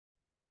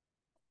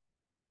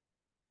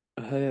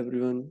Hi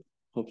everyone,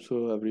 hope so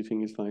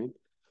everything is fine.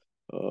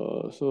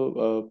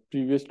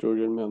 Previous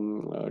tutorial में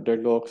हम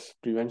deadlocks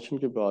prevention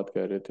की बात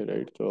कर रहे थे,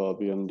 राइट? तो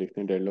अभी हम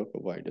देखते हैं deadlock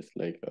avoidance,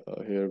 like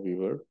here we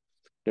were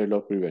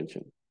deadlock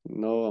prevention.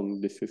 Now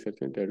हम डिस्कस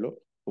करते हैं डेडलॉक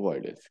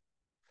अवॉइडेंस।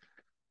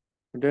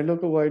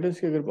 डेडलॉक अवॉइडेंस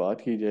की अगर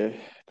बात की जाए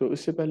तो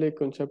इससे पहले एक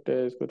कॉन्सेप्ट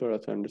है, इसको थोड़ा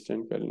सा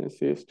अंडरस्टैंड कर लें।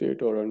 सेफ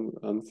स्टेट और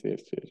अनसेफ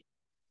स्टेट।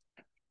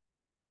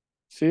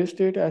 सेफ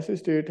स्टेट ऐसी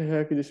स्टेट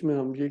है कि जिसमें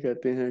हम ये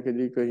कहते हैं कि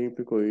जी कहीं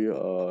पे कोई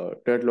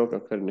डेडलॉक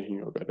अकर नहीं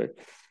होगा, राइट?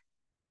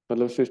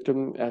 मतलब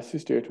सिस्टम ऐसी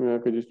स्टेट में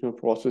आकर जिसमें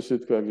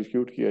प्रोसेसेस को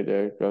एग्जीक्यूट किया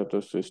जाएगा,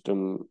 तो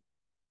सिस्टम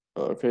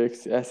का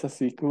एक ऐसा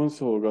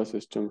सीक्वेंस होगा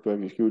सिस्टम को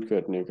एग्जीक्यूट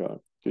करने का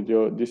कि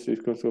जो जिस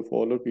सीक्वेंस को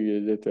फॉलो किया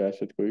जाए तो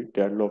ऐसा कोई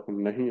डेडलॉक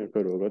नहीं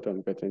अकर होगा, तो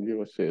हम कहते हैं कि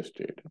वो सेफ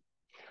स्टेट है।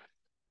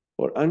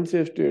 और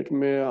अनसेफ स्टेट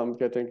में हम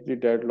कहते हैं कि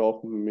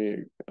डेडलॉक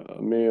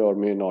में और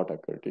मे नॉट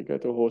अकर, ठीक है?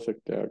 तो हो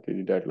सकता है कि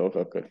डेडलॉक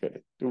अकर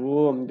करे, तो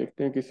वो हम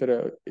देखते हैं किस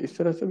तरह, इस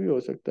तरह से भी हो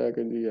सकता है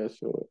कि जी यस,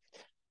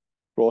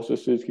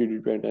 प्रोसेसेस की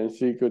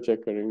डिपेंडेंसी को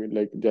चेक करेंगे।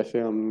 लाइक जैसे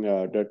हम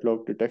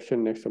डेडलॉक डिटेक्शन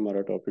नेक्स्ट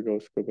हमारा टॉपिक है,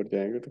 उसके ऊपर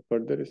जाएंगे तो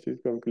फर्दर इस चीज़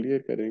को हम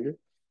क्लियर करेंगे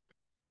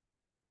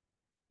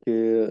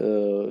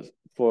कि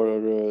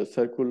for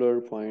circular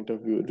point of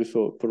view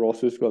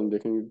process को हम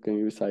देखेंगे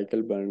कहीं भी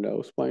साइकिल बन रहा है,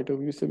 उस पॉइंट ऑफ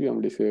व्यू से भी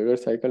हम डिस्कस। अगर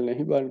साइकिल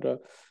नहीं बन रहा,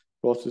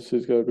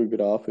 प्रोसेसेस का कोई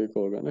ग्राफ एक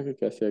होगा ना कि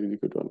कैसे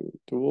एग्जीक्यूट होंगे,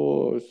 तो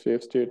वो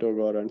सेफ स्टेट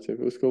होगा और अनसेफ,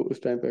 उसको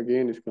उस टाइम पे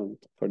अगेन इसको हम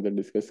फर्दर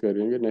डिस्कस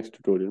करेंगे नेक्स्ट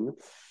ट्यूटोरियल में।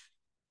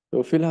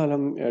 तो फिलहाल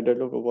हम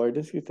डेडलॉक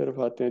अवॉइडेंस की तरफ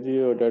आते हैं जी।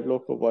 और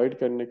डेडलॉक को अवॉइड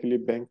करने के लिए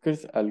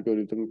बैंकर्स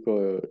एल्गोरिथम को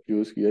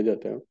यूज़ किया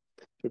जाता है।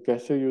 तो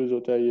कैसे यूज़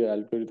होता है ये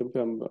एल्गोरिथम पे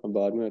हम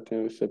बाद में आते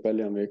हैं, उससे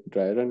पहले हम एक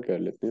ड्राई रन कर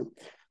लेते हैं।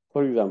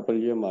 फॉर एग्जांपल,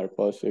 ये हमारे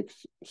पास एक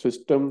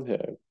सिस्टम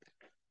है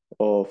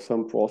of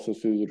some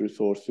processes,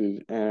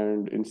 resources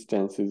and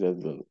instances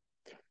as well.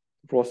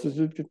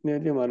 Processes कितने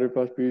हैं जी? हमारे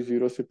पास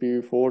P0 से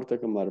P4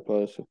 तक हमारे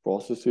पास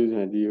प्रोसेसेस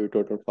हैं जी,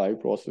 टोटल 5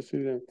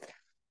 प्रोसेसेस हैं।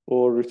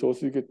 और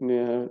रिसोर्सेज कितने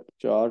हैं?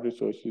 4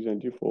 रिसोर्सेज हैं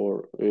जी, for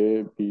A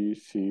B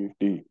C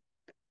D।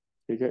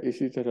 ठीक है,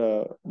 इसी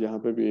तरह यहाँ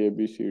पे भी A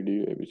B C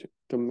D।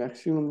 तो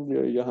मैक्सिमम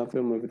यहाँ पे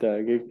हमें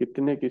बताया गया कि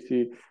कितने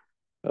किसी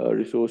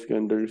रिसोर्स के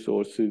अंदर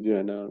रिसोर्सेज जो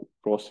है ना,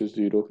 प्रोसेस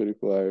जीरो के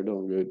रिक्वायर्ड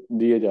होंगे,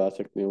 दिए जा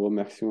सकते हैं, वो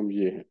मैक्सिमम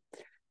ये है।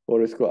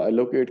 और इसको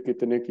एलोकेट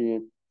कितने किए,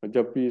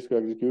 जब भी इसको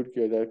एग्जीक्यूट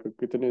किया जाए तो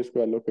कितने इसको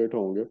एलोकेट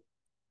होंगे?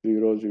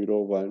 0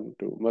 0 1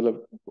 2।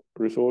 मतलब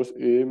रिसोर्स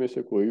ए में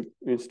से कोई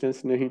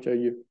इंस्टेंस नहीं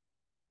चाहिए,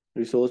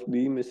 रिसोर्स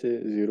बी में से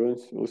जीरो,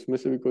 उसमें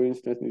से भी कोई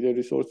इंस्टेंस नहीं चाहिए,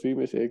 रिसोर्स सी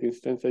में से एक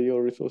इंस्टेंस चाहिए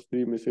और रिसोर्स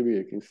डी में से भी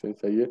एक इंस्टेंस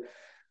चाहिए।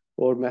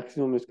 और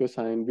मैक्सिमम इसको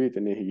साइन भी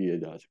इतने ही किए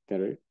जा सकते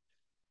हैं, राइट?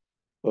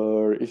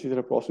 और इसी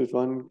तरह प्रोसेस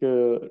वन के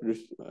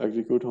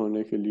एग्जीक्यूट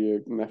होने के लिए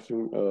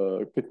मैक्सिमम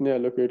कितने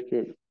एलोकेट के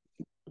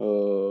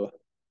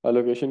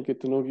एलोकेशन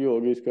कितनों की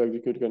होगी इसको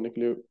एग्जीक्यूट करने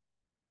के लिए?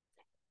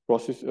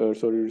 प्रोसेस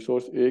सॉरी,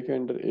 रिसोर्स ए के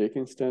अंदर एक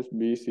इंस्टेंस,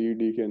 बी सी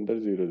डी के अंदर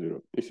 0 0।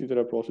 इसी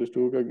तरह प्रोसेस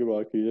टू का की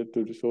बात की जाए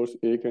तो रिसोर्स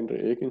ए के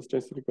अंदर एक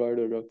इंस्टेंस रिक्वायर्ड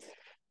होगा,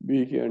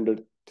 बी के अंदर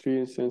 3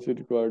 इंस्टेंस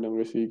रिक्वायर्ड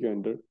होंगे, सी के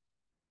अंदर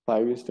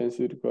 5 इंस्टेंस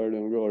रिक्वायर्ड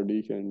होंगे और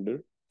डी के अंदर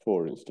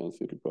 4 इंस्टेंस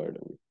रिक्वायर्ड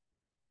होंगे।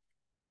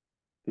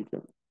 ठीक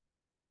है,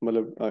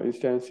 मतलब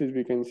instances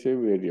we can say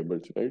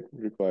variables, right,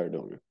 required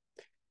होंगे।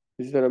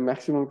 इसी तरह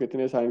मैक्सिमम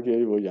कितने साइन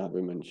किए वो यहाँ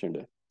पे मेंशन्ड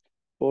है।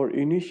 और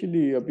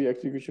इनिशियली अभी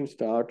एग्जीक्यूशन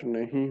स्टार्ट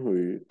नहीं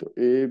हुई तो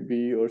ए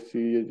बी और सी,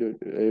 ये जो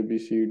A B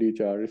C D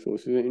 4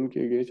 resources हैं, इनके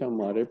अगेंस्ट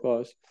हमारे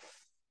पास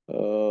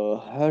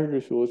हर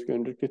रिसोर्स के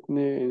अंदर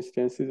कितने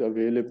इंस्टेंसेस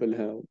अवेलेबल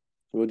हैं?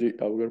 वो जी,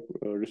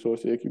 अगर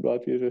रिसोर्स ए की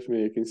बात की तो इसमें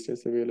एक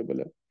इंस्टेंस अवेलेबल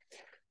है।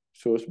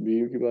 रिसोर्स बी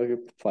की बात की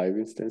 5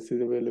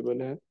 इंस्टेंसेस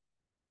अवेलेबल है।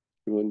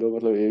 दो,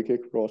 मतलब एक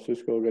एक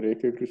प्रोसेस को अगर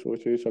एक एक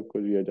रिसोर्स चाहिए सबको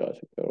दिया जा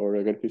सकता है, और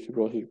अगर किसी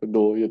प्रोसेस को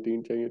 2 या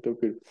 3 चाहिए तो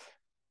फिर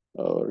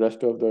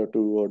रेस्ट ऑफ द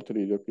 2 और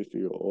 3 जो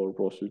किसी और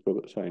प्रोसेस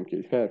को साइन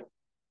की। खैर,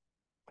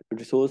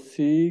 रिसोर्स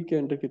सी के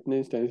अंदर कितने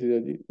इंस्टेंसेस है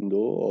जी?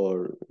 2।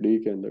 और डी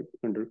के अंदर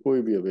अंडर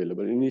कोई भी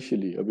अवेलेबल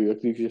इनिशियली, अभी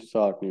एग्जीक्यूशन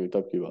स्टार्ट नहीं हुई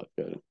तब की बात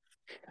कर रहे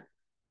हैं।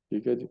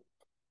 ठीक है जी।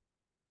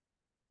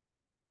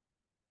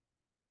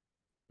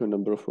 तो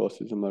नंबर ऑफ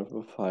प्रोसेस हमारे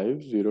पास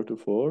 5 0 to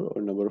 4,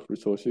 और नंबर ऑफ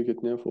रिसोर्सेज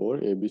कितने हैं?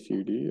 4। A B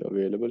C D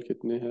available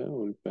कितने हैं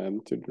उन पे एम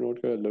से डिनोट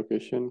कर,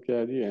 लोकेशन क्या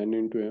है जी?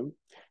 N × M।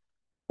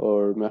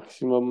 और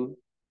मैक्सिमम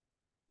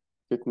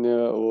कितने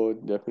हैं? वो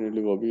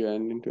डेफिनेटली वो भी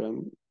N × M।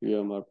 ये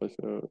हमारे पास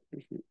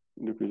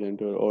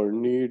रिप्रेजेंटर और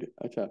नीड।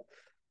 अच्छा,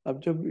 अब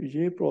जब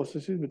ये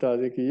प्रोसेसेस बता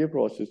दें कि ये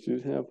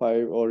प्रोसेसेस हैं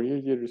 5 और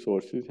ये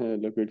रिसोर्सेज हैं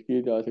लोकेट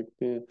किए जा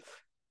सकते हैं,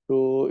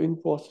 तो इन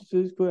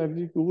प्रोसेसेस को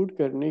एग्जीक्यूट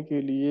करने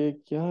के लिए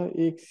क्या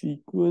एक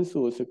सीक्वेंस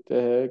हो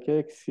सकता है, क्या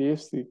एक सेफ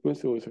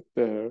सीक्वेंस हो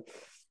सकता है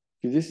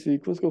कि जिस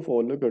सीक्वेंस को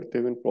फॉलो करते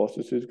हुए इन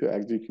प्रोसेसेस को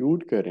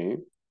एग्जीक्यूट करें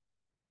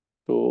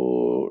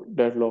तो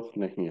डेडलॉक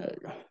नहीं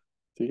आएगा?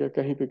 ठीक है,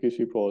 कहीं पे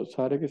किसी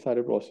सारे के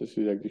सारे प्रोसेस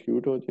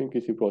एग्जीक्यूट होते हैं,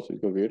 किसी प्रोसेस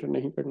को वेट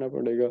नहीं करना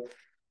पड़ेगा,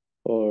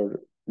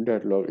 और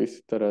डेडलॉक,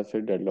 इस तरह से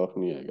डेडलॉक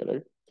नहीं आएगा,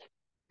 राइट?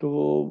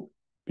 तो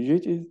ये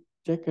चीज़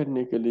चेक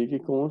करने के लिए कि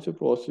कौन से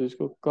प्रोसेस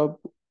को कब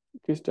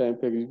किस टाइम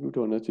पे एग्जीक्यूट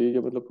होना चाहिए,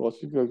 या मतलब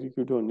प्रोसेस का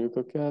एग्जीक्यूट होने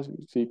का क्या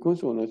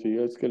सीक्वेंस होना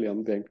चाहिए, इसके लिए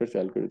हम बैंकर्स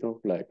एल्गोरिथम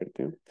अप्लाई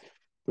करते हैं।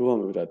 तो वो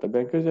हमें बताता है।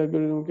 बैंकर्स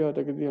एल्गोरिथम क्या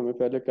होता है कि जी हमें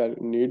पहले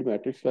नीड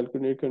मैट्रिक्स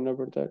कैलकुलेट करना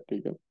पड़ता है,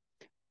 ठीक है,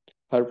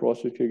 हर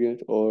प्रोसेस के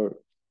अगेंस्ट। और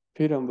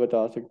फिर हम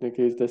बता सकते हैं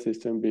कि is the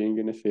system being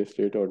in a safe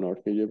state और नॉट,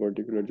 कि ये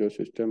पर्टिकुलर जो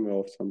सिस्टम है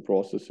of some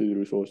processes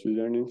resources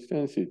and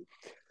instances,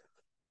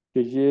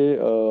 कि ये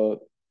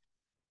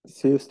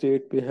सेफ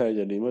स्टेट पे है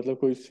या नहीं, मतलब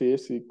कोई सेफ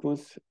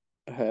सीक्वेंस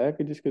है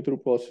कि जिसके थ्रू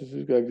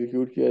प्रोसेसेस को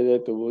एग्जीक्यूट किया जाए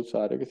तो वो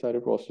सारे के सारे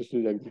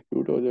प्रोसेसेस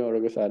एग्जीक्यूट हो जाए। और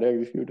अगर सारे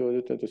एग्जीक्यूट हो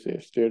जाते हैं तो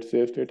सेफ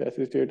स्टेट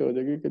ऐसी स्टेट हो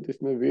जाएगी कि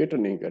जिसमें वेट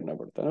नहीं करना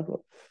पड़ता ना,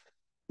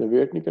 तो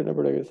वेट नहीं करना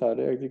पड़ेगा,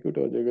 सारे एग्जीक्यूट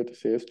हो जाएगा तो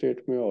सेफ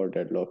स्टेट में, और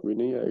डेडलॉक भी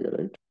नहीं आएगा,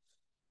 राइट।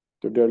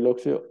 तो डेडलॉक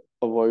से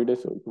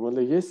अवॉइडेंस होगी,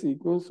 मतलब ये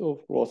सीक्वेंस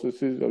ऑफ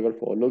प्रोसेसेस अगर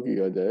फॉलो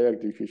किया जाए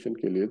एग्जीक्यूशन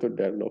के लिए तो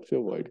डेडलॉक से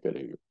अवॉइड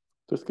करेंगे।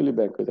 तो उसके लिए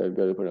बैंक को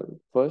calculate,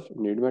 first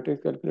need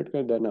matrix calculate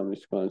कर, देन हम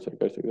इसको आंसर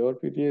कर सकते हैं। और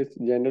फिर ये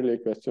जनरल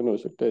एक क्वेश्चन हो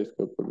सकता है,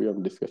 इसके ऊपर भी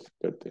हम डिस्कस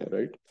करते हैं,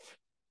 राइट।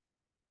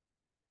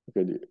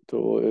 ओके जी,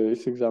 तो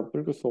इस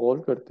एग्जाम्पल को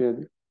सॉल्व करते हैं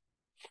जी।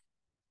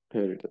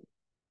 Here it is.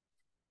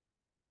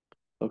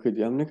 ओके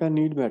जी, हमने कहा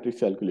नीड मैट्रिक्स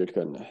कैलकुलेट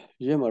करना है।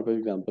 ये हमारे पास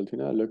एग्जांपल थी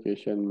ना,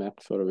 लोकेशन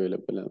मैक्स और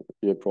अवेलेबल है,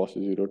 ये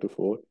प्रोसेस 0 to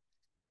 4,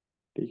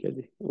 ठीक है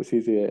जी,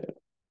 उसी से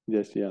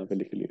जैसे यहाँ पे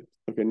लिख लिया।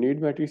 ओके,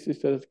 नीड मैट्रिक्स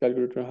इस तरह से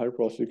कैलकुलेट करना, हर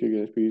प्रोसेस के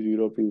against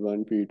P0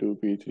 P1 P2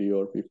 P3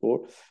 और P4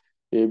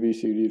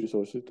 ABCD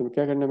रिसोर्सेज। तुम्हें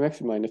क्या करना है,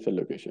 मैक्स माइनस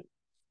लोकेशन।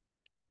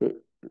 तो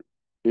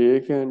ए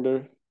के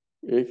अंडर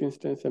एक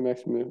इंस्टेंस है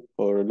मैक्स में,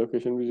 और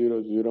लोकेशन भी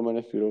 0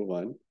 0 - 0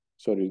 1,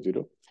 सॉरी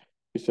 0।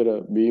 इस तरह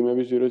बी में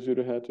भी 0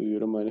 0 है तो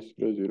 0 -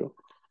 0 0।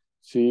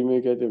 सी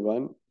में कहते हैं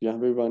 1, यहाँ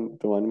पे 1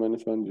 तो 1 -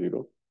 1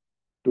 0।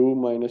 2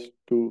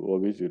 - 2 वो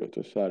भी 0,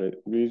 तो सारे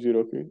भी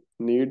 0 की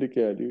नीड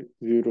क्या है जी,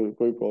 0,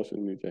 कोई प्रोसेस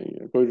नहीं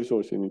चाहिए, कोई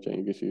रिसोर्स ही नहीं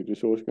चाहिए, किसी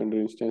रिसोर्स के अंडर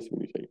इंस्टेंस भी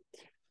नहीं चाहिए।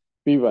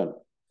 P1,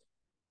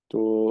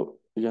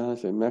 तो यहाँ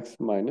से मैक्स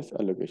माइनस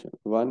एलोकेशन,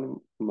 1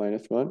 -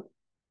 1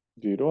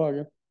 0 आ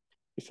गया।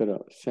 इस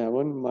तरह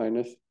 7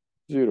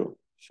 - 0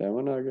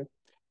 7 आ गया।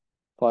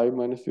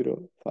 5 - 0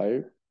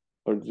 5,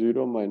 और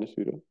 0 -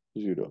 0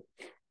 0।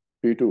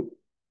 P2,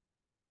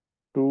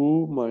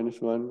 2 -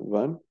 1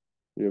 1,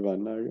 ये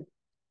 1 आ गया।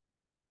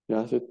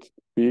 यहाँ से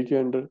पी के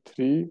अंडर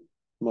 3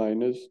 -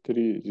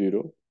 3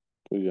 0,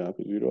 तो यहाँ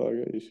पे 0 आ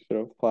गया। इसी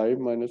तरह 5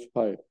 -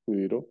 5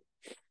 0।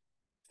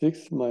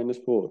 6 -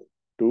 4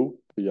 2,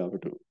 तो यहाँ पे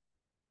 2।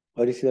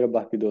 और इसी तरह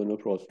बाकी दोनों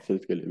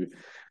प्रोसेसेस के लिए भी।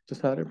 तो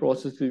सारे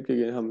प्रोसेसेस के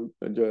लिए हम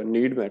जो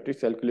नीड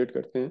मैट्रिक्स कैलकुलेट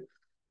करते हैं,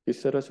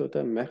 इस तरह से होता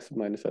है, max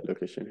minus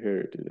allocation, here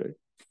it is,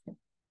 right.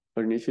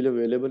 और इनिशियल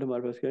अवेलेबल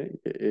हमारे पास क्या है,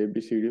 ए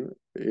बी सी डी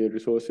में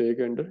रिसोर्स ए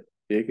के अंडर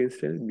एक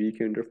इंस्टेंस, बी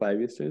के अंडर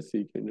 5 इंस्टेंस,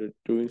 सी के अंडर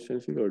 2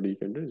 इंस्टेंसेस और डी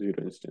के अंडर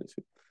 0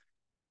 इंस्टेंसेस।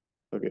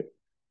 ओके,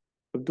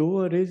 अब दो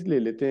अरेज ले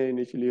लेते हैं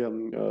इनिशियली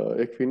हम,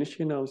 एक फिनिश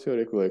के नाम से और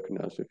एक वर्क के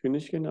नाम से।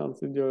 फिनिश के नाम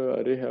से जो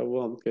अरे है वो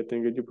हम कहते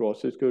हैं कि जो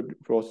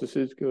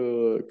प्रोसेसेस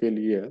के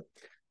लिए है,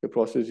 तो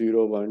प्रोसेस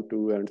 0 1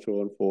 2 एंड सो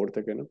ऑन 4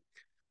 तक है ना।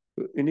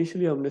 तो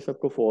इनिशियली हमने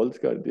सबको फॉल्स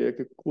कर दिया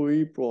कि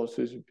कोई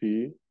प्रोसेस भी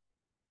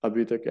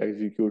अभी तक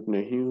एग्जीक्यूट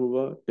नहीं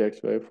हुआ,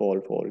 दैट्स वाई फॉल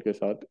फॉल के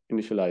साथ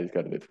इनिशियलाइज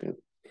कर देते हैं,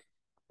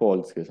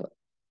 फॉल्स के साथ।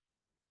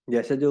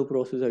 जैसे जो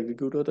प्रोसेस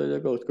एग्जीक्यूट होता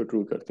जाएगा उसको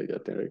ट्रू करते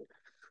जाते हैं, राइट।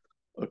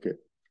 ओके,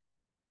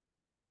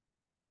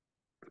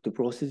 तो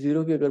प्रोसेस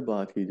 0 की अगर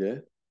बात की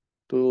जाए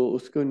तो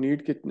उसको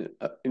नीड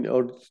कितने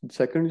और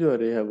सेकंड जो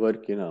अरे है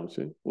वर्क के नाम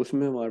से,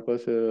 उसमें हमारे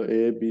पास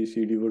A B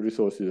C D वो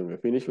रिसोर्सेज होंगे।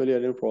 फिनिश वाली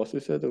अरे में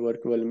प्रोसेस है तो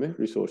वर्क वाले में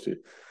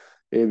रिसोर्सेज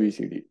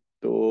ABCD।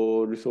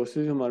 तो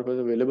रिसोर्सेज हमारे पास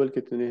अवेलेबल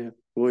कितने हैं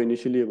वो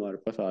इनिशियली हमारे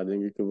पास आ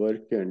जाएंगे कि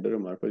वर्क के अंडर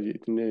हमारे पास ये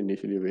इतने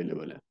इनिशियली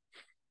अवेलेबल है।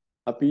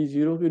 अब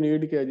P0 की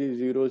नीड क्या है जी,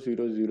 0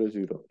 0 0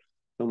 0,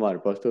 तो हमारे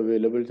पास तो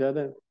अवेलेबल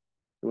ज़्यादा है,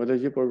 तो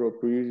मतलब ये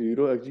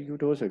P0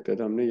 एग्जीक्यूट हो सकता है।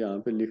 तो हमने यहाँ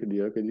पे लिख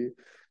दिया कि जी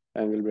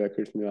एंगल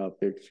ब्रैकेट्स में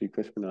आप एक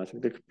सीक्वेंस बना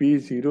सकते हैं,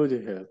 P0 जो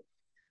है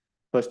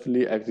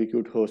फर्स्टली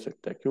एग्जीक्यूट हो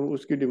सकता है, क्यों,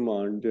 उसकी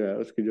डिमांड जो है,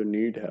 उसकी जो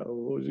नीड है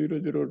वो 0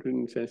 0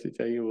 इंस्टेंस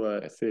चाहिए, वो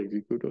ऐसे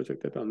एग्जीक्यूट हो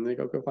सकता है। तो हमने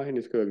कहा कि फाइन,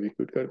 इसको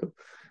एग्जीक्यूट कर दो।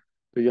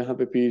 तो यहाँ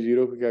पे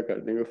P0 को क्या कर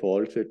देंगे,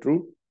 फॉल्ट से ट्रू,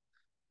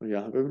 और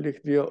यहाँ पे भी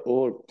लिख दिया।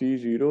 और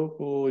P0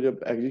 को जब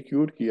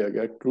एग्जीक्यूट किया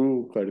गया,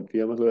 ट्रू कर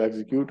दिया, मतलब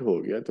एग्जीक्यूट हो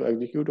गया, तो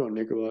एग्जीक्यूट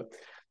होने के बाद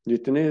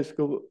जितने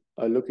इसको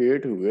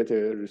अलोकेट हुए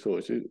थे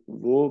रिसोर्सेज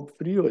वो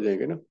फ्री हो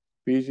जाएंगे ना।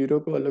 P0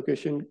 को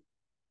अलोकेशन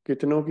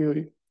कितनों की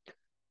हुई,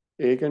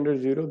 ए के अंडर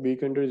 0, बी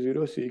के अंडर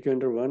 0, सी के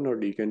अंडर 1 और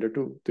डी के अंडर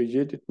 2। तो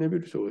ये जितने भी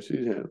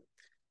रिसोर्सेज हैं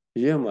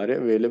ये हमारे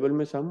अवेलेबल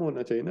में सम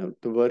होना चाहिए ना।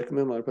 तो वर्क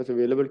में हमारे पास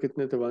अवेलेबल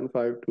कितने थे, 1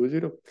 5 2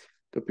 0।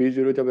 तो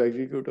P0 जब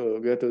एग्जीक्यूट हो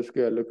गया तो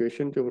उसके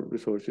एलोकेशन जो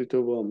रिसोर्सेज थे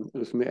वो हम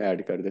उसमें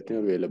ऐड कर देते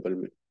हैं अवेलेबल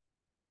में।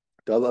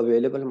 तो अब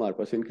अवेलेबल हमारे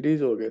पास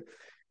इंक्रीज हो गए।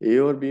 ए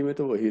और बी में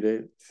तो वही रहे,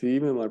 सी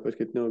में हमारे पास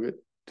कितने हो गए,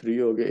 3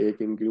 हो गए,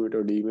 एक इंक्रीमेंट,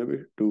 और डी में भी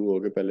 2 हो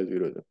गए, पहले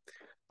 0 था।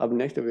 अब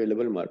नेक्स्ट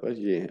अवेलेबल हमारे पास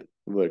ये है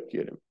वर्क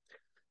की।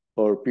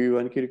 और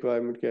P1 की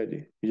रिक्वायरमेंट क्या है जी,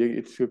 ये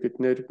इसको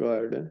कितने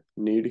रिक्वायर्ड है,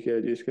 नीड क्या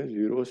है जी इसका,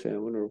 0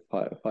 7 और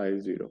 5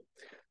 0।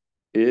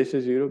 A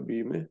से 0,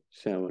 B में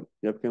 7,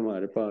 जबकि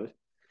हमारे पास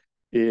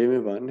A में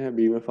 1 है,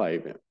 B में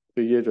 5 है।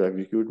 तो ये तो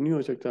एग्जीक्यूट नहीं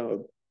हो सकता।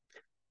 अब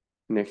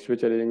नेक्स्ट पे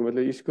चले जाएंगे,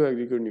 मतलब इसको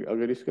एग्जीक्यूट नहीं,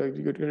 अगर इसको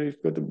एग्जीक्यूट करें,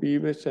 इसको तो बी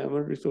में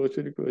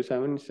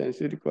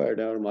 7 रिक्वायर्ड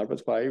है और हमारे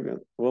पास 5 है,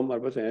 वो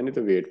हमारे पास है नहीं,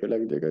 तो वेट पे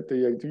लग जाएगा, तो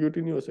ये एग्जीक्यूट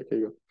ही नहीं हो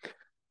सकेगा।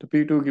 तो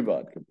P2 की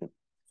बात करते हैं।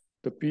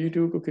 तो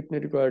P2 को कितने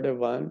रिक्वायर्ड है,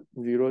 1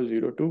 0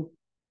 0 2।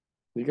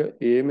 ठीक है,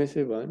 ए में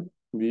से 1,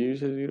 बी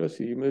से 0,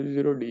 सी में भी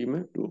 0, डी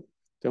में 2।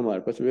 तो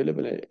हमारे पास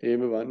अवेलेबल है, ए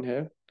में 1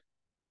 है,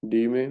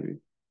 डी में भी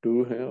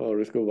 2 है,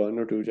 और उसको 1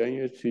 और 2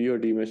 चाहिए, सी और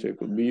डी में से,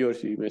 बी और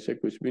सी में से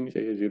कुछ भी नहीं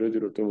चाहिए, 0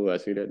 0, तो वो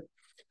ऐसे ही रहे।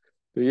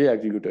 तो ये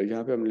एग्जीक्यूट है,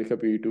 यहाँ पे हमने लिखा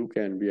P2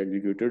 can be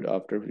executed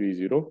after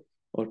P0,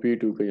 और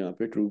P2 को यहाँ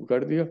पे ट्रू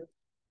कर दिया।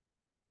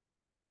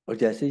 और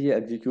जैसे ये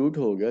एग्जीक्यूट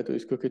हो गया, तो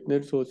इसको कितने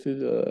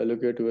रिसोर्सेज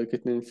एलोकेट हुए,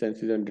 कितने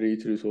इंस्टेंसेस अंडर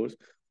ईच रिसोर्स,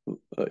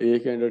 ए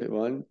के अंडर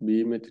 1,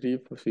 बी में 3,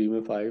 सी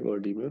में 5 और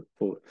डी में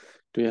 4।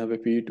 तो यहाँ पे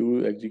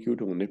P2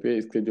 एग्जीक्यूट होने पे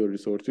इसके जो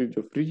रिसोर्सेज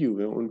जो फ्री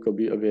हुए हैं उनको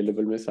भी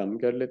अवेलेबल में सम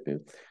कर लेते हैं।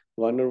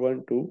 1 और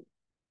 1 2,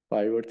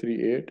 5 और 3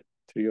 8,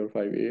 3 और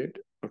 5 8,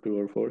 और 2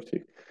 और 4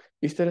 6।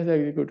 इस तरह से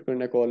एग्जीक्यूट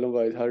करना है कॉलम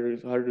वाइज,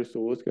 हर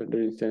रिसोर्स के अंदर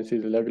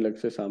इंस्टेंसेस अलग अलग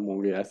से सम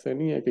होंगे। ऐसा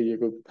नहीं है कि ये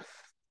कोई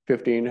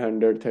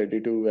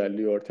 1532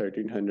 वैल्यू और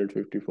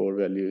 1354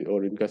 वैल्यू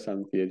और इनका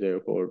सम किया जाए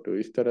 4 2,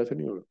 इस तरह से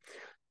नहीं होगा,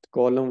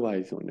 कॉलम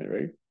वाइज होने,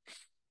 राइट।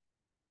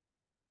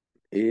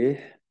 ए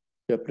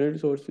के अपने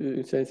रिसोर्स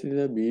इंस्टेंसेस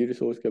है, बी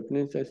रिसोर्स के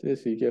अपने इंस्टेंसेस है,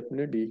 सी के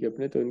अपने, डी के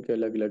अपने, तो इनके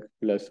अलग अलग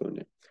प्लस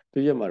होने।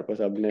 तो ये हमारे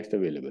पास अब नेक्स्ट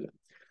अवेलेबल है।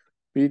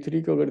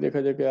 P3 को अगर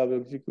देखा जाए कि आप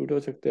एग्जीक्यूट हो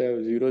सकते हैं,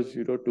 0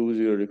 0 2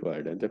 0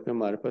 रिक्वायर्ड है, जबकि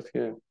हमारे पास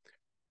क्या है,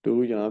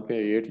 2 यहाँ पे,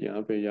 8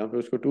 यहाँ पे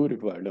उसको 2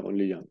 रिक्वायर्ड है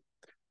ओनली यहाँ,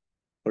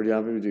 और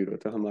यहाँ पे भी 0,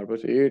 तो हमारे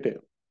पास 8 है।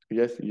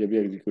 यस, ये भी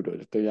एग्जीक्यूट हो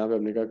सकता है। यहाँ पे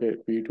हमने कहा कि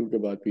P2 के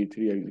बाद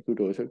P3 एग्जीक्यूट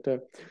हो सकता है,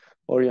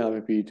 और यहाँ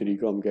पे P3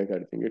 को हम क्या कर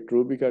देंगे,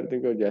 ट्रू भी कर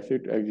देंगे, और जैसे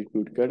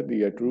एग्जीक्यूट कर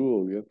दिया, ट्रू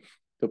हो गया,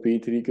 तो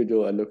P3 के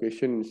जो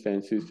एलोकेशन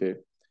इंस्टेंसेस थे,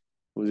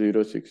 वो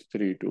 0 6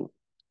 3 2,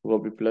 वो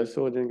भी प्लस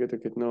हो जाएंगे, तो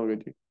कितना होगा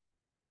जी।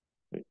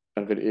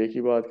 अगर ए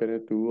की बात करें,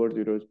 2 और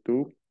 0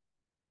 2,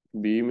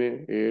 बी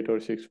में 8 और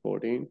 6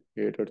 14,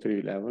 8 और 3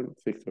 11,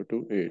 6 और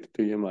 2 8,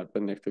 तो ये हमारे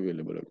पास नेक्स्ट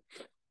अवेलेबल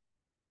होगा।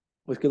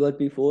 उसके बाद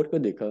P4 को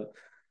देखा,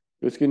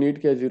 तो उसकी नीड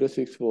क्या है, 0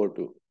 6 4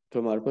 2, तो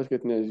हमारे पास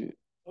कितने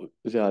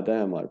ज़्यादा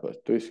है हमारे पास,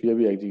 तो इसलिए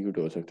भी एग्जीक्यूट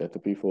हो सकता है। तो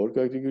P4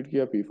 को एग्जीक्यूट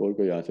किया, P4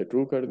 को यहाँ से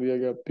ट्रू कर दिया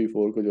गया,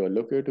 P4 को जो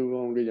एलोकेट हुए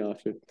होंगे यहाँ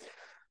से,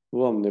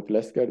 वो हमने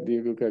प्लस कर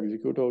दिए, क्योंकि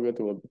एग्जीक्यूट हो गया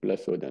तो वो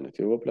प्लस हो जाना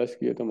चाहिए, वो प्लस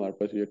किया, तो हमारे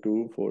पास ये 2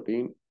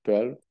 14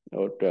 12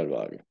 और 12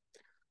 आ गया।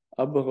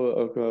 अब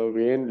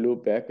अगेन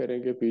लूप बैक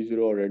करेंगे, P0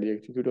 ऑलरेडी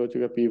एग्जीक्यूट हो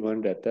चुका,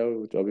 P1 रहता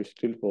है, तो अभी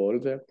स्टिल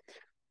फॉल्स है,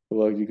 तो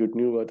वो एग्जीक्यूट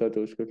नहीं हुआ था,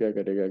 तो उसको क्या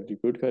करेगा,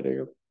 एग्जीक्यूट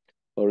करेगा,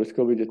 और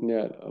उसको भी जितने,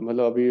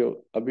 मतलब अभी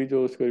अभी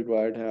जो उसको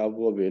रिक्वायर्ड है, अब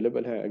वो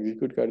अवेलेबल है,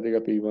 एग्जीक्यूट कर देगा,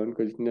 P1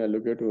 को जितने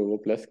एलोकेट हुए वो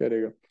प्लस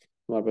करेगा,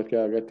 हमारे पास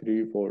क्या आ गया,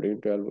 3 14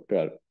 12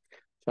 12,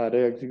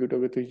 सारे एग्जीक्यूट हो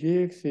गए। तो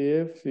ये एक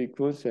सेफ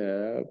सीक्वेंस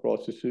है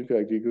प्रोसेस को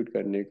एग्जीक्यूट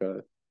करने का,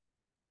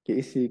 कि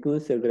इस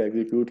सीक्वेंस से अगर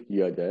एग्जीक्यूट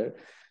किया जाए,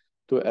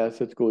 तो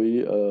ऐसा कोई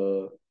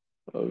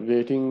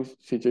वेटिंग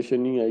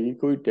सिचुएशन नहीं आएगी,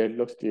 कोई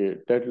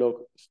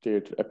डेडलॉक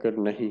स्टेट अकर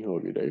नहीं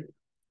होगी, राइट।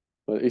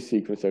 और इस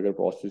सीक्वेंस से अगर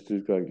प्रोसेस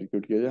का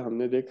एग्जीक्यूट किया जाए,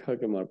 हमने देखा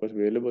कि हमारे पास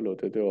अवेलेबल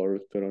होते थे और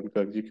उस तरह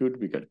उनका एग्जीक्यूट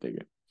भी करते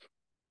गए।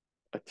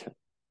 अच्छा,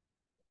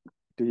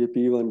 तो ये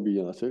P1 भी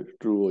यहाँ से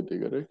ट्रू हो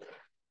जाएगा, राइट।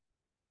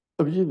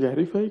 अब ये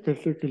वेरीफाई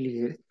करने के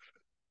लिए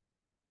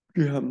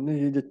कि हमने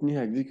ये जितनी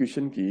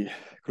एग्जीक्यूशन की,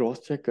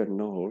 क्रॉस चेक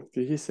करना हो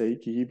कि ये सही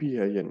की भी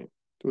है या नहीं,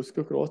 तो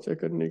उसको क्रॉस चेक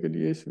करने के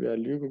लिए इस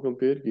वैल्यू को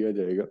कंपेयर किया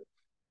जाएगा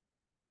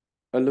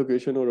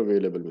एलोकेशन और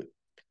अवेलेबल में,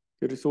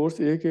 कि रिसोर्स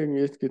ए के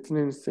अगेंस्ट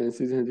कितने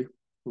इंस्टेंसेस हैं जी,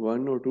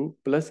 1 और 2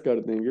 प्लस कर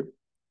देंगे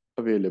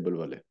अवेलेबल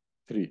वाले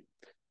 3,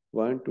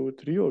 1 2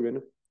 3 हो गए ना,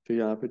 तो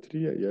यहाँ पे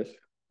 3 है, यस,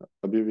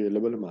 अभी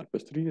अवेलेबल हमारे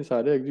पास 3 है,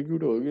 सारे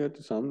एग्जीक्यूट हो गए हैं,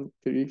 तो सम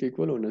 3 के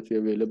इक्वल होना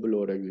चाहिए अवेलेबल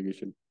और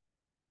एग्जीक्यूशन।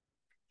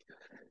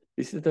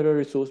 इसी तरह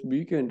रिसोर्स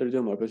बी के अंदर जो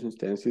हमारे पास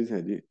इंस्टेंसेस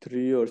हैं जी,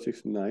 3 और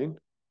 6 9,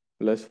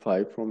 प्लस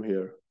 5 फ्रॉम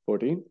हेयर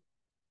 14,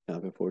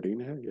 यहाँ पे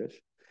 14 है, यस।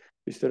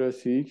 इस तरह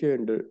सी के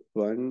अंदर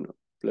 1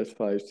 +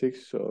 5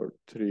 6 और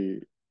 3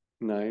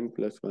 9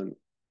 + 1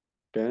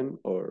 10,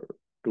 और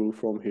 2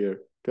 फ्रॉम हेयर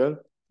 12,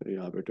 तो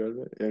यहाँ पे 12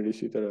 है। एंड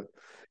इसी तरह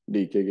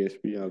डी के गेस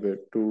भी यहाँ पे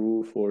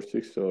 2 4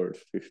 6 और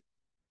 6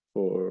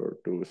 4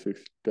 2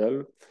 6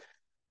 12,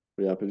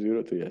 तो यहाँ पे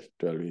 0, तो यस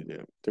 12 ही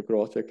है। तो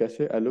क्रॉस चेक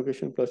कैसे,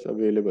 एलोकेशन प्लस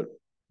अवेलेबल,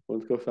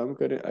 उनको सम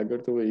करें,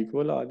 अगर तो वो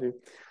इक्वल आ जाए,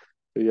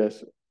 तो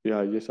यस,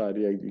 यहाँ ये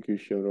सारी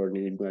एग्जीक्यूशन और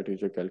नीड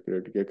मैट्रिक्स जो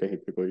कैलकुलेट किया, कहीं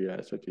पे कोई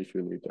ऐसा इशू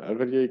नहीं था।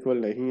 अगर ये इक्वल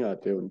नहीं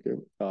आते उनके,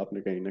 तो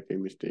आपने कहीं ना कहीं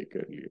मिस्टेक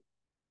कर ली।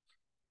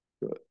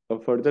 तो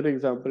अब फर्दर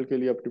एग्जांपल के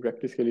लिए, अपनी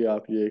प्रैक्टिस के लिए,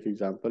 आप ये एक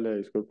एग्जांपल है,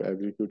 इसको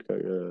एग्जीक्यूट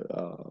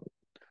कर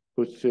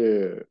खुद से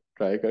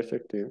ट्राई कर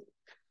सकते हैं।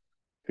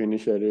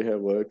 फिनिश एरे है,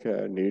 वर्क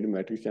है, नीड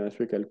मैट्रिक्स यहाँ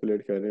पे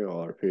कैलकुलेट करें,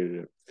 और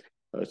फिर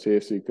सेव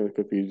सीक्वेंस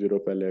का P0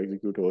 पहले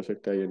एग्जीक्यूट हो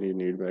सकता है या नहीं,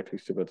 नीड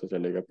मैट्रिक्स से पता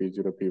चलेगा,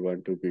 P0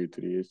 P1 2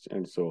 P3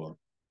 and so on.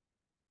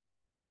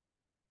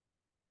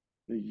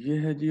 ये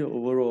है जी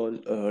ओवरऑल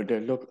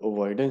डेडलॉक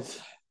अवॉइडेंस,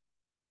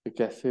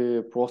 कैसे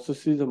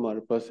प्रोसेसेस हमारे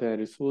पास है,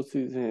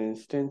 रिसोर्सेज हैं,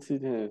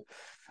 इंस्टेंसेस हैं,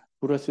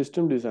 पूरा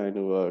सिस्टम डिजाइन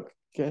हुआ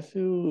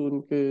कैसे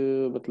उनके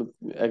मतलब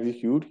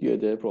एग्जीक्यूट किया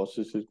जाए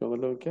प्रोसेसेस का,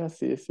 मतलब क्या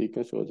से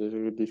सीक्वेंस हो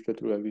जाए जिसके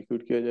थ्रू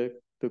एग्जीक्यूट किया जाए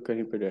तो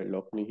कहीं पे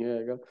डेडलॉक नहीं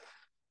आएगा।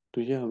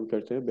 तो ये हम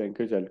करते हैं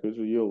बैंकर एल्गोरिथम।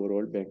 तो ये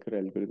ओवरऑल बैंकर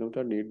एल्गोरिथम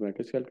था। नीड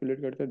मैट्रिक्स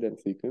कैलकुलेट करते हैं, देन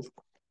सीक्वेंस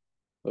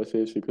और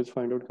सेव सीक्वेंस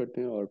फाइंड आउट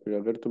करते हैं, और फिर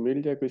अगर तो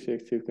मिल जाए कोई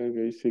एक सीक्वेंस,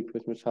 इस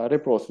सीक्वेंस में सारे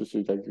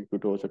प्रोसेसेस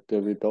एग्जीक्यूट हो सकते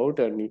हैं विदाउट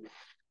एनी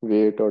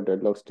वेट और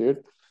डेडलॉक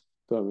स्टेट,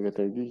 तो हम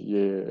कहते हैं कि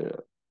ये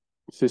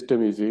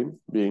system is in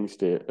being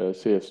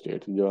safe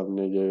state. जो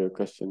हमने जो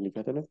क्वेश्चन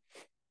लिखा था ना,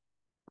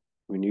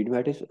 वी नीड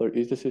मैट्रिक्स और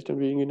is the system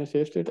being in a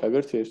safe state,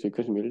 अगर सेफ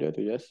सीक्वेंस मिल जाए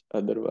तो यस,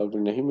 अगर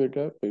नहीं मिल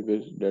रहा कहीं पे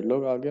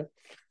डेडलॉक आ गया,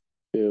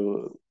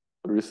 तो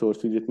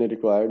रिसोर्सेज जितने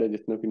रिक्वायर्ड है,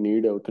 जितना की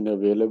नीड है उतने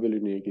अवेलेबल ही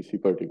नहीं है किसी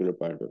पर्टिकुलर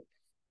पॉइंट पे,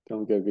 तो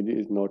हम क्या कहेंगे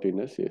is not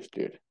in a safe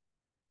state.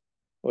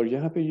 और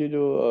यहाँ पे ये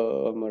जो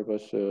हमारे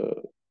पास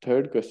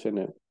थर्ड क्वेश्चन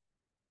है,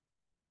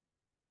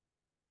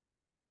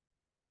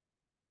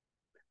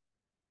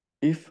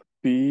 इफ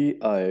पी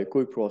आई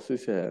कोई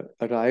प्रोसेस है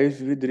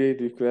अराइज विद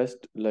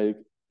रिक्वेस्ट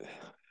लाइक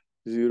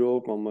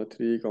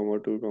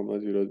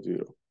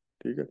 0,3,2,0,0,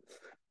 ठीक है।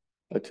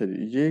 अच्छा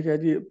जी, ये क्या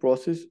जी,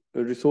 प्रोसेस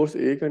रिसोर्स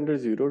ए के अंडर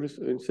 0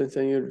 इंस्टेंस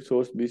चाहिए,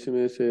 रिसोर्स बी से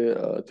में से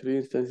 3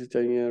 इंस्टेंसेस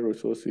चाहिए,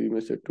 रिसोर्स सी में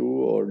से 2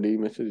 और डी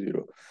में से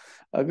 0।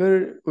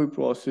 अगर कोई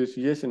प्रोसेस,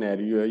 ये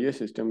सिनेरियो है, ये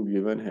सिस्टम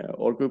गिवन है,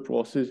 और कोई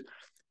प्रोसेस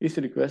इस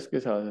रिक्वेस्ट के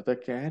साथ आता है,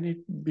 can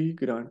it be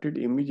granted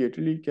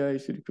immediately, क्या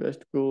इस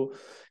रिक्वेस्ट को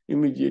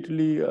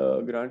इमीडिएटली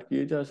ग्रांट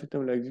किए जा सकते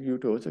हैं, मतलब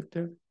एग्जीक्यूट हो सकते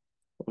हैं।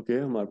 ओके,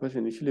 हमारे पास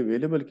इनिशियली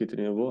अवेलेबल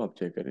कितने हैं वो आप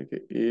चेक करें कि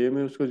ए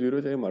में उसको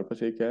 0 चाहिए, हमारे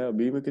पास एक है,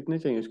 बी में कितने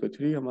चाहिए उसको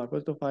 3, हमारे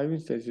पास तो 5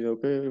 इंस्टेंसेस।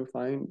 ओके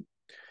फाइन,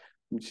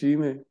 सी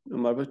में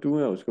हमारे पास 2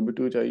 है, उसको भी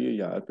 2 चाहिए,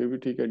 यहाँ पे भी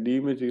ठीक है, डी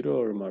में 0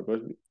 और हमारे पास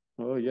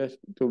ओ यस,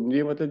 तो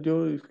ये मतलब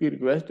जो इसकी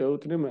रिक्वेस्ट है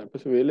उतने हमारे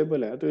पास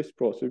अवेलेबल है, तो इस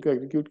प्रोसेस को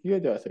एग्जीक्यूट किया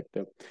जा सकता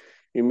है,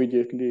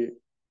 इमीडिएटली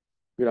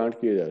ग्रांट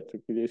किया जा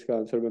सकता है। इसका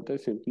आंसर बनता है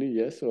सिंपली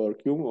यस, और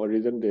क्यों, और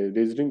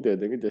रीजनिंग दे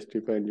देंगे,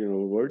 justify in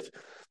your words,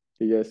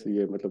 yes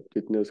ये मतलब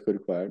जितने उसको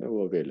रिक्वायर्ड है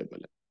वो अवेलेबल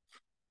है।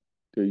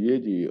 तो ये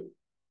जी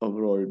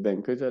ओवरऑल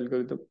बैंकर्स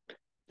एल्गोरिथम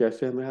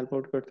कैसे हमें हेल्प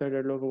आउट करता है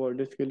डेडलॉक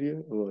अवॉइडेंस के लिए।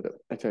 और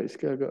अच्छा,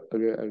 इसके अगर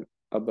अगर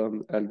अब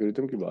हम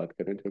एल्गोरिथम की बात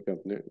करें जो कि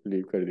हमने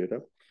लीव कर दिया था,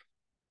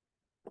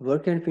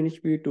 work and finish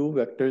B two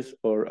vectors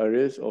और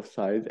arrays of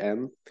size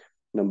m,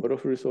 number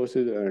of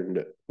resources and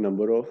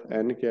number of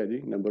n, क्या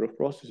जी, नंबर ऑफ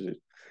प्रोसेसेस,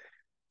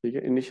 ठीक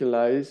है।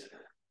 Initialise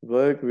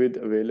work with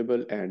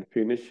available and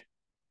finish,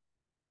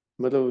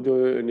 मतलब जो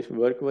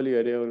वर्क वाली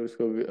एरिया और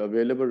उसको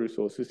अवेलेबल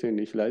रिसोर्सेज से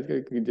इनिशियलाइज कर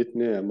कि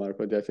जितने हैं हमारे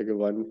पास, जैसे कि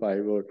 1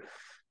 5 और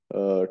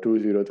 2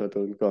 0 था,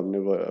 तो उनको हमने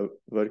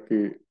वर्क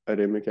की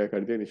अरे में क्या कर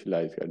दिया,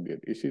 इनिशियलाइज कर दिया।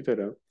 इसी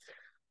तरह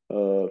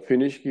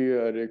फिनिश की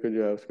अरे को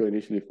जो है उसको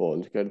इनिशियली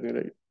फॉल्स कर दें,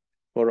 right,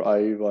 for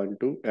i 1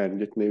 to n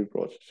जितने भी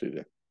प्रोसेसेस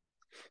हैं।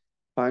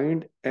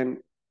 Find N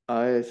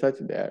I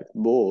such that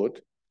both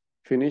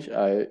finish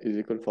I is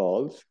equal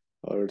false,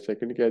 और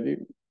सेकंड क्या दी,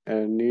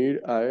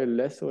 नीड आई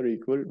लेस और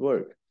इक्वल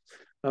वर्क।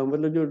 हाँ,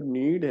 मतलब जो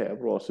नीड है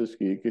प्रोसेस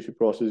की, किसी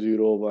प्रोसेस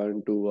 0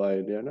 1 2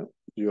 आए है ना,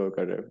 जो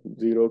कर रहे हैं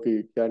 0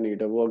 की क्या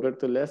नीड है, वो अगर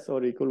तो लेस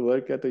और इक्वल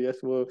वर्क है तो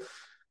यस वो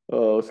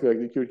उसको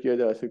एग्जीक्यूट किया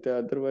जा सकता है,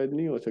 अदरवाइज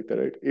नहीं हो सकता,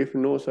 right. If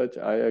no such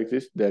I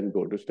exist then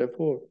go to step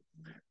 4,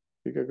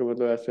 ठीक है, कि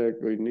मतलब ऐसा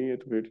कोई नहीं है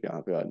तो फिर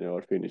यहाँ पे आ जाए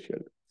और फिनिश कर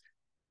दे।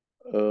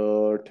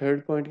 और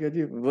थर्ड पॉइंट क्या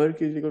जी,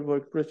 work is equal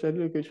work plus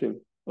allocation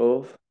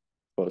of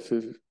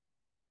process,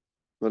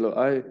 मतलब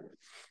आई,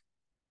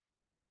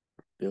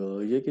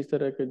 ये किस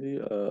तरह का जी,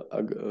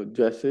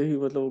 जैसे ही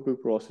मतलब वो कोई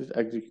प्रोसेस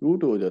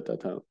एग्जीक्यूट हो जाता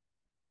था,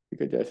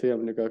 ठीक है, जैसे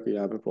हमने कहा कि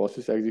यहाँ पे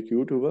प्रोसेस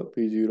एग्जीक्यूट हुआ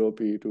P0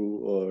 P2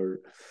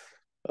 और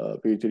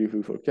P3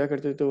 P4, क्या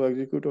करते थे वो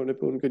एग्जीक्यूट होने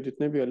पे उनके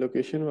जितने भी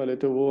एलोकेशन वाले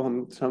थे वो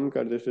हम सम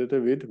कर देते थे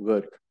विद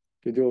वर्क,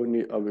 कि जो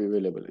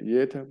अवेलेबल है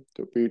ये था,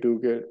 तो P2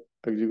 के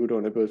एग्जीक्यूट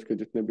होने पे उसके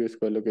जितने भी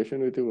उसको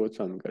एलोकेशन हुई थी वो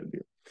सम कर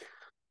दिया।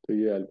 तो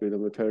ये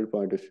एल्गोरिथम थर्ड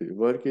पॉइंट है,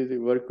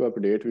 वर्क को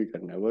अपडेट भी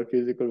करना है, work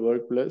is equal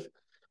work plus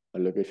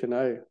allocation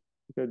आए,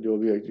 ठीक है, जो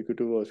भी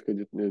एग्जीक्यूट हुआ उसके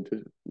जितने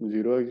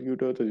 0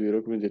 एग्जीक्यूट हुआ तो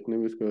 0 में जितने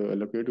भी उसको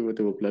एलोकेट हुए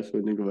थे वो प्लस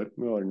हो जाएंगे वर्क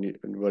में, और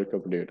वर्क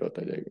अपडेट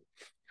होता जाएगा।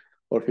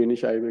 और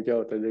फिनिश आई में क्या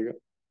होता जाएगा,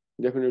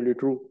 डेफिनेटली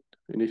ट्रू,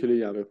 इनिशियली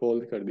यहाँ पे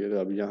फॉल्स कर दिया था,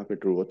 अभी यहाँ पे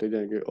ट्रू होते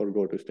जाएंगे, और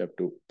गो टू स्टेप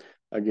 2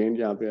 अगेन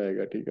यहाँ पे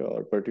आएगा, ठीक है,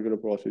 और पर्टिकुलर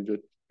प्रोसेस जो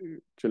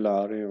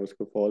चला रहे हैं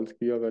उसको फॉल्स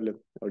किया पहले,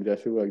 और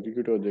जैसे वो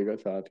एग्जीक्यूट हो जाएगा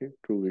साथ ही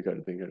ट्रू भी कर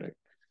देंगे, राइट,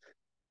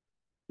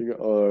 ठीक है।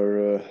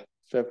 और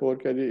स्टेप 4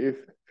 क्या जी,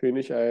 if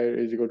finish I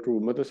is equal true,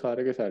 मतलब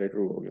सारे के सारे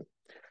ट्रू हो गए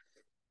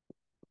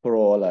फॉर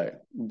ऑल आई,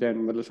 देन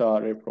मतलब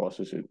सारे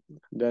process,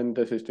 then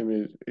the system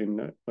is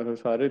in, मतलब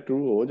सारे ट्रू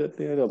हो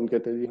जाते हैं तो हम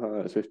कहते हैं जी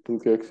हाँ सिस्टम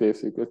के एक सेफ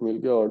सीक्वेंस मिल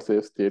गया और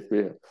सेफ स्टेट पे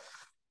है।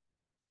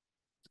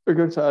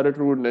 अगर सारे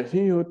ट्रू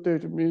नहीं होते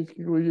इट मीन्स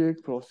कि कोई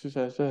एक प्रोसेस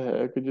ऐसा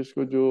है कि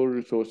जिसको जो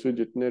रिसोर्सेज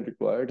जितने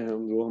रिक्वायर्ड हैं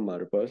वो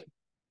हमारे पास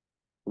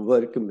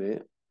वर्क में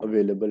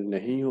अवेलेबल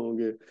नहीं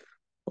होंगे,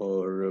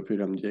 और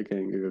फिर हम ये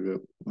कहेंगे कि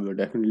अगर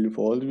डेफिनेटली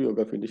फॉल्स भी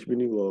होगा, फिनिश भी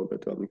नहीं हुआ होगा,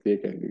 तो हम ये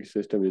कहेंगे कि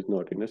system is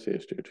not in a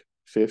safe state.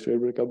 Safe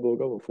state में कब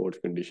होगा, वो फोर्थ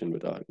कंडीशन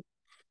बता रहे हैं।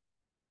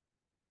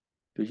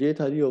 तो ये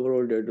था जी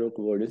ओवरऑल डेडलॉक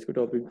अवॉइडेंस का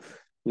टॉपिक।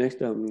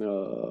 नेक्स्ट हम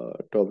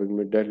टॉपिक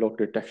में डेडलॉक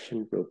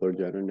डिटेक्शन के ऊपर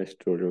जो है ना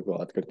नेक्स्ट ट्यूटोरियल को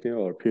बात करते हैं,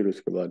 और फिर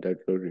उसके बाद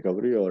डेडलॉक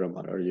रिकवरी और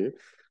हमारा ये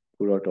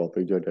पूरा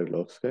टॉपिक जो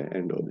डेडलॉक्स का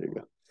एंड हो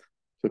जाएगा।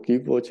 So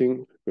keep watching.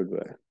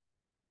 Goodbye.